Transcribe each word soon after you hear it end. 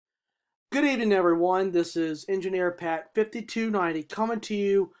Good evening, everyone. This is Engineer Pat 5290 coming to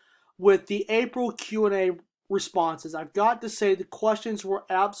you with the April Q&A responses. I've got to say the questions were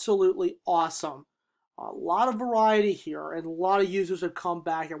absolutely awesome. A lot of variety here, and a lot of users have come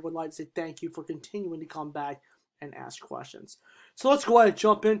back. I would like to say thank you for continuing to come back and ask questions. So let's go ahead and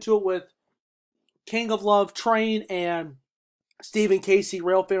jump into it with King of Love Train and Stephen Casey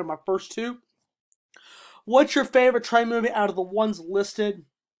Railfan, my first two. What's your favorite train movie out of the ones listed?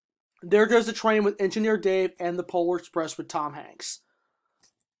 There Goes the Train with Engineer Dave and The Polar Express with Tom Hanks.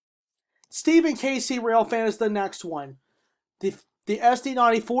 Stephen Casey Railfan is the next one. The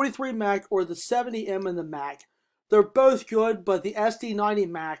SD90 43 Mac or the 70M and the Mac. They're both good, but the SD90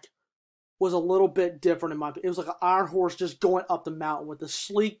 Mac was a little bit different in my opinion. It was like an iron horse just going up the mountain with the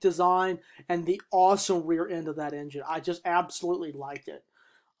sleek design and the awesome rear end of that engine. I just absolutely liked it.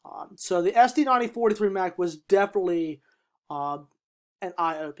 So the SD90 43 Mac was definitely an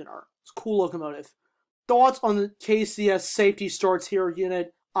eye-opener. It's a cool locomotive. Thoughts on the KCS safety starts here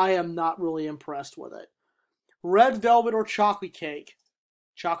unit? I am not really impressed with it. Red Velvet or Chocolate Cake?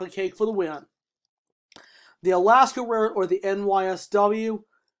 Chocolate Cake for the win. The Alaska Railroad or the NYSW?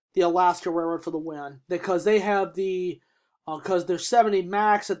 The Alaska Railroad for the win. Because they have because their 70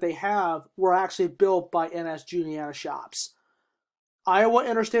 Max that they have were actually built by NS Juniata shops. Iowa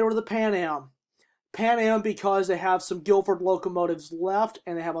Interstate or the Pan Am? Pan Am because they have some Guilford locomotives left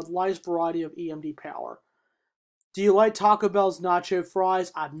and they have a nice variety of EMD power. Do you like Taco Bell's nacho fries?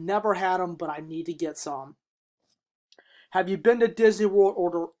 I've never had them, but I need to get some. Have you been to Disney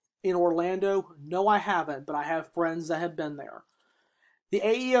World in Orlando? No, I haven't, but I have friends that have been there. The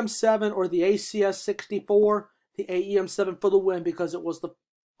AEM7 or the ACS64? The AEM7 for the win because it was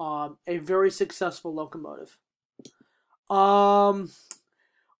a very successful locomotive.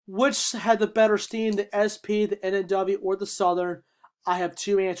 Which had the better steam, the SP, the NNW, or the Southern? I have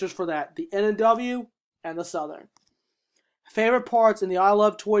two answers for that. The NNW and the Southern. Favorite parts in the I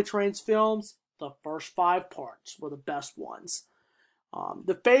Love Toy Trains films? The first 5 parts were the best ones.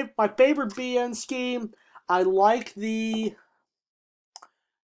 My favorite BN scheme, I like the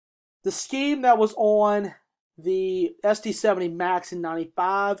scheme that was on the SD70 Max in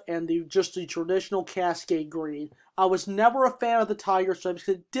 95 and the traditional Cascade Green. I was never a fan of the Tiger Stripes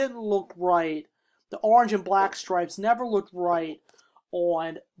because it didn't look right. The orange and black stripes never looked right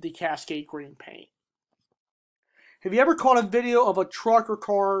on the Cascade Green paint. Have you ever caught a video of a truck or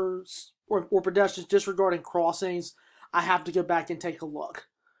cars or pedestrians disregarding crossings? I have to go back and take a look.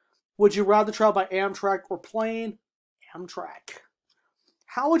 Would you rather travel by Amtrak or plane? Amtrak.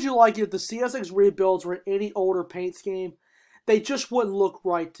 How would you like it if the CSX rebuilds were in any older paint scheme? They just wouldn't look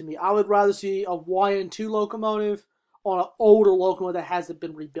right to me. I would rather see a YN2 locomotive on an older locomotive that hasn't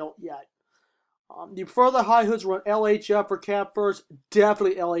been rebuilt yet. You prefer the high hoods run LHF or cab first?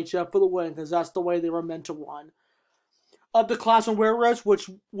 Definitely LHF for the win because that's the way they were meant to run. Of the Class 1 railroads, which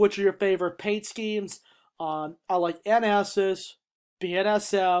are your favorite paint schemes? I like NS's,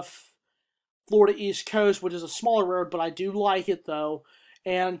 BNSF, Florida East Coast, which is a smaller railroad, but I do like it though,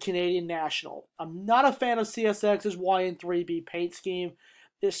 and Canadian National. I'm not a fan of CSX's YN3B paint scheme.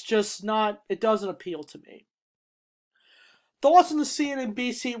 It's just not, it doesn't appeal to me. Thoughts on the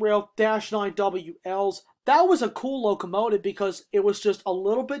CN&BC Rail -9 WLs? That was a cool locomotive because it was just a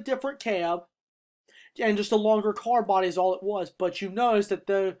little bit different cab and just a longer car body is all it was. But you notice that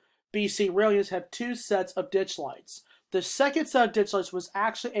the BC rail units have 2 sets of ditch lights. The second set of ditch lights was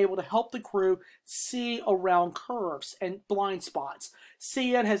actually able to help the crew see around curves and blind spots.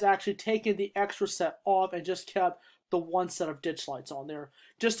 CN has actually taken the extra set off and just kept the 1 set of ditch lights on there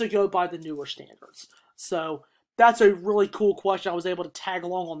just to go by the newer standards. So that's a really cool question. I was able to tag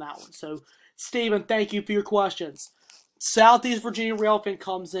along on that one. So Stephen, thank you for your questions. Southeast Virginia Railfan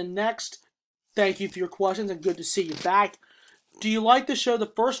comes in next. Thank you for your questions and good to see you back. Do you like the show The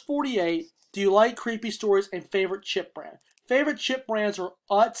First 48? Do you like creepy stories and favorite chip brand? Favorite chip brands are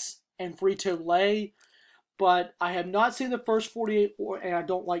Utz and Frito-Lay, but I have not seen The First 48 and I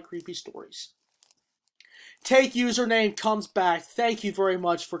don't like creepy stories. Take username comes back. Thank you very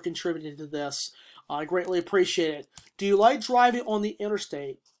much for contributing to this. I greatly appreciate it. Do you like driving on the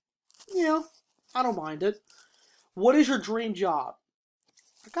interstate? Yeah, I don't mind it. What is your dream job?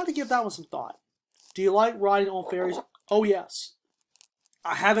 I got to give that one some thought. Do you like riding on ferries? Oh, yes.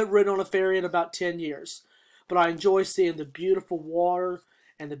 I haven't ridden on a ferry in about 10 years, but I enjoy seeing the beautiful water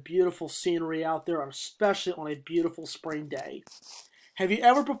and the beautiful scenery out there, especially on a beautiful spring day. Have you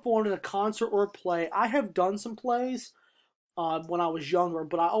ever performed in a concert or a play? I have done some plays when I was younger,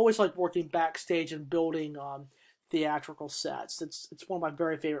 but I always liked working backstage and building theatrical sets. It's one of my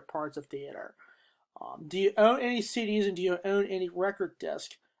very favorite parts of theater. Do you own any CDs and do you own any record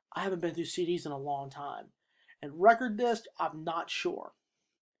discs? I haven't been through CDs in a long time. And record disc, I'm not sure.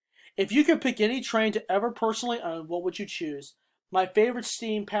 If you could pick any train to ever personally own, what would you choose? My favorite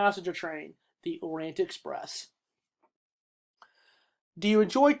steam passenger train, the Orient Express. Do you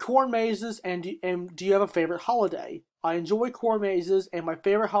enjoy corn mazes and do you have a favorite holiday? I enjoy corn mazes and my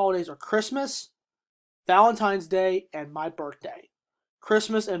favorite holidays are Christmas, Valentine's Day, and my birthday.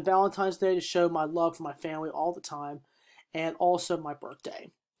 Christmas and Valentine's Day to show my love for my family all the time, and also my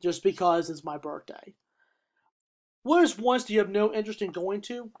birthday, just because it's my birthday. What is ones do you have no interest in going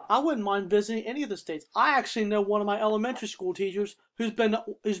to? I wouldn't mind visiting any of the states. I actually know one of my elementary school teachers who's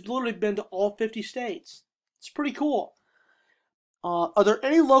literally been to all 50 states. It's pretty cool. Are there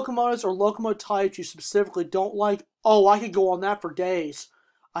any locomotives or locomotive types you specifically don't like? Oh, I could go on that for days.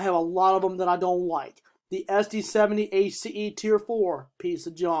 I have a lot of them that I don't like. The SD70 ACE Tier 4, piece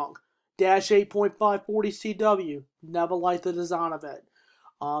of junk. Dash 8.540 CW, never liked the design of it.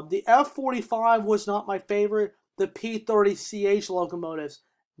 The F45 was not my favorite. The P30CH locomotives,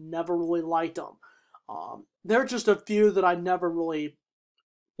 never really liked them. There are just a few that I never really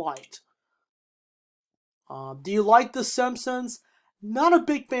liked. Do you like The Simpsons? Not a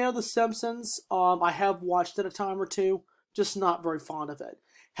big fan of The Simpsons. I have watched it a time or two, just not very fond of it.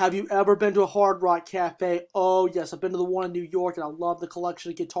 Have you ever been to a Hard Rock Cafe? Oh yes, I've been to the one in New York and I love the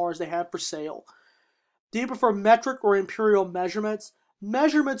collection of guitars they have for sale. Do you prefer metric or imperial measurements?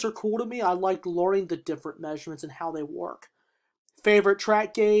 Measurements are cool to me. I like learning the different measurements and how they work. Favorite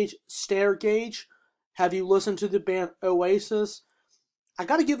track gauge, standard gauge. Have you listened to the band Oasis? I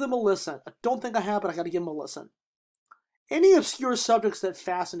got to give them a listen. I don't think I have, but I got to give them a listen. Any obscure subjects that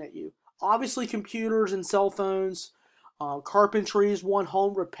fascinate you? Obviously computers and cell phones, carpentry is one,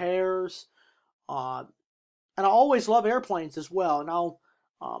 home repairs, and I always love airplanes as well, and I'll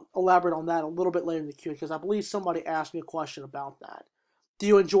elaborate on that a little bit later in the Q&A because I believe somebody asked me a question about that. Do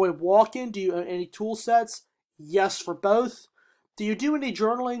you enjoy walking? Do you own any tool sets? Yes for both. Do you do any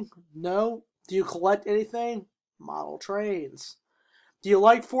journaling? No. Do you collect anything? Model trains. Do you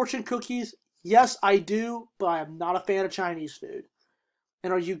like fortune cookies? Yes, I do, but I am not a fan of Chinese food.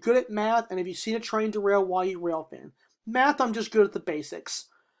 And are you good at math? And have you seen a train derail while you rail fan? Math, I'm just good at the basics.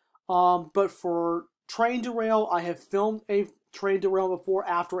 But for train derail, I have filmed a train derail before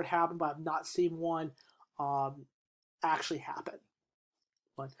after it happened, but I've not seen one actually happen.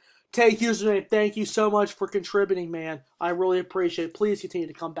 But Take username, thank you so much for contributing, man. I really appreciate it. Please continue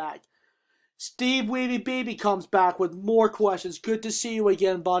to come back. Steve Weeby Beebe comes back with more questions. Good to see you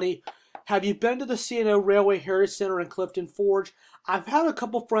again, buddy. Have you been to the C&O Railway Heritage Center in Clifton Forge? I've had a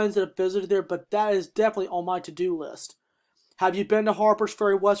couple friends that have visited there, but that is definitely on my to-do list. Have you been to Harper's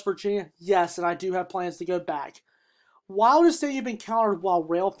Ferry, West Virginia? Yes, and I do have plans to go back. Wildest thing you've encountered while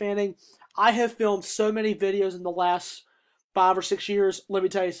rail fanning? I have filmed so many videos in the last 5 or 6 years. Let me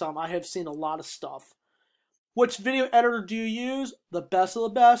tell you something. I have seen a lot of stuff. Which video editor do you use? The best of the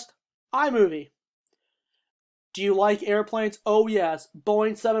best? iMovie. Do you like airplanes? Oh yes.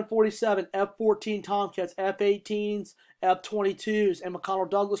 Boeing 747, F-14 Tomcats, F-18s, F-22s, and McConnell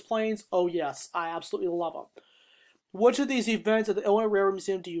Douglas planes? Oh yes. I absolutely love them. Which of these events at the Illinois Railroad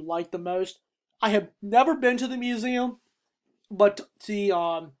Museum do you like the most? I have never been to the museum, but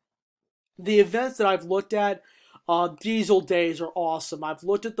the events that I've looked at, Diesel Days are awesome. I've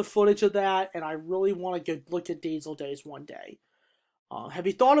looked at the footage of that, and I really want to go look at Diesel Days one day. Have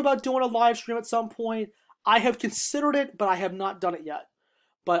you thought about doing a live stream at some point? I have considered it, but I have not done it yet.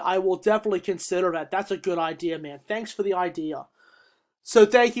 But I will definitely consider that. That's a good idea, man. Thanks for the idea. So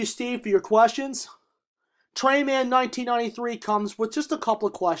thank you, Steve, for your questions. Trainman1993 comes with just a couple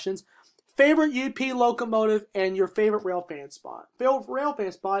of questions. Favorite UP locomotive and your favorite railfan spot. Favorite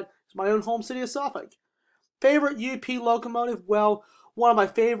railfan spot is my own home city of Suffolk. Favorite UP locomotive? Well, one of my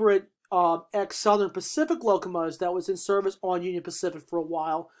favorite ex-Southern Pacific locomotives that was in service on Union Pacific for a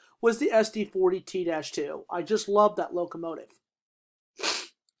while was the SD40T-2. I just love that locomotive.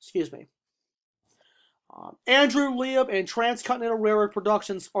 Excuse me. Andrew Lieb and Transcontinental Railroad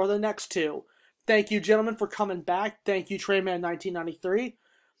Productions are the next two. Thank you, gentlemen, for coming back. Thank you, Trainman1993.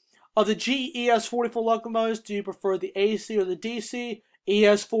 Of the GE ES44 locomotives, do you prefer the AC or the DC?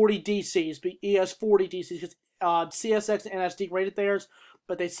 ES40 DCs, ES40 DCs, because CSX and NSD rated theirs,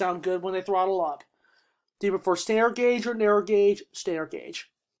 but they sound good when they throttle up. Do you prefer standard gauge or narrow gauge? Standard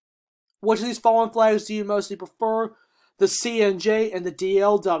gauge. Which of these following flags do you mostly prefer? The CNJ and the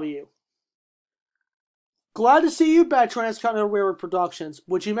DLW. Glad to see you back, Transcontinental Railroad Productions.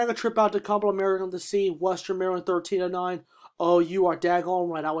 Would you make a trip out to Cumberland, Maryland to see Western Maryland 1309? Oh, you are daggone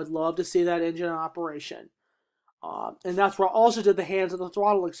right. I would love to see that engine in operation. And that's where I also did the Hands on the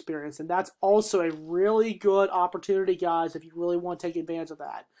Throttle experience. And that's also a really good opportunity, guys, if you really want to take advantage of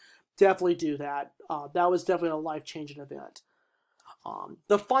that. Definitely do that. That was definitely a life-changing event.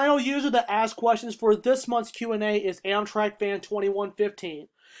 The final user that asked questions for this month's Q&A is Amtrak Fan 2115.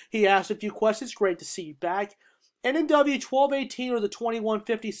 He asked a few questions. Great to see you back. NNW 1218 or the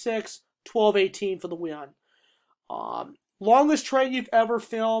 2156, 1218 for the win. Longest train you've ever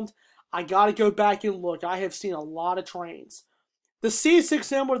filmed? I got to go back and look. I have seen a lot of trains. The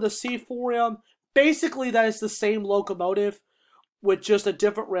C6M or the C4M, basically that is the same locomotive with just a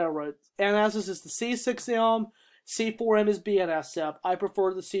different railroad. NS is the C6M, C4M is BNSF. I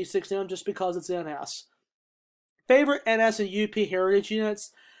prefer the C6M just because it's NS. Favorite NS and UP heritage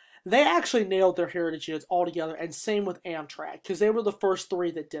units? They actually nailed their heritage units altogether, and same with Amtrak, because they were the first three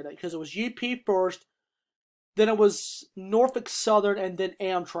that did it, because it was UP first, then it was Norfolk Southern, and then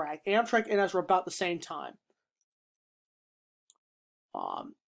Amtrak. Amtrak and NS were about the same time.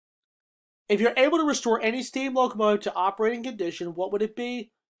 If you're able to restore any steam locomotive to operating condition, what would it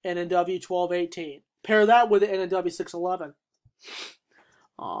be? NNW 1218. Pair that with the NNW 611.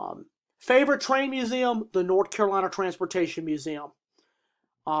 Favorite train museum? The North Carolina Transportation Museum.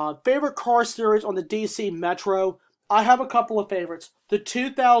 Favorite car series on the DC Metro? I have a couple of favorites. The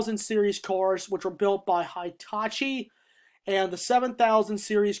 2000 series cars, which were built by Hitachi, and the 7000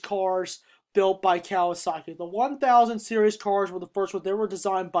 series cars built by Kawasaki. The 1000 series cars were the first ones. They were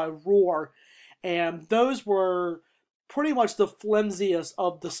designed by Roar, and those were pretty much the flimsiest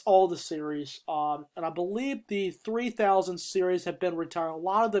of all the series. And I believe the 3000 series have been retired. A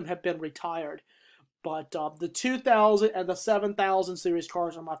lot of them have been retired. But the 2000 and the 7000 series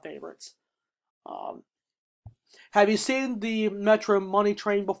cars are my favorites. Have you seen the Metro Money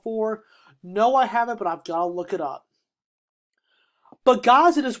Train before? No, I haven't, but I've got to look it up. But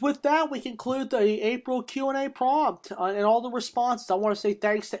guys, it is with that we conclude the April Q&A prompt and all the responses. I want to say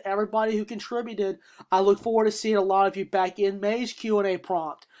thanks to everybody who contributed. I look forward to seeing a lot of you back in May's Q&A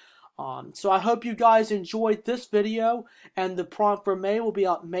prompt. So I hope you guys enjoyed this video, and the prompt for May will be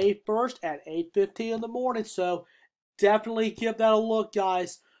out May 1st at 8:15 in the morning. So definitely give that a look,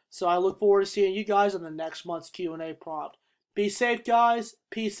 guys. So I look forward to seeing you guys in the next month's Q&A prompt. Be safe, guys.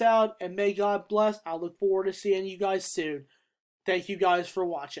 Peace out, and may God bless. I look forward to seeing you guys soon. Thank you guys for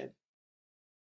watching.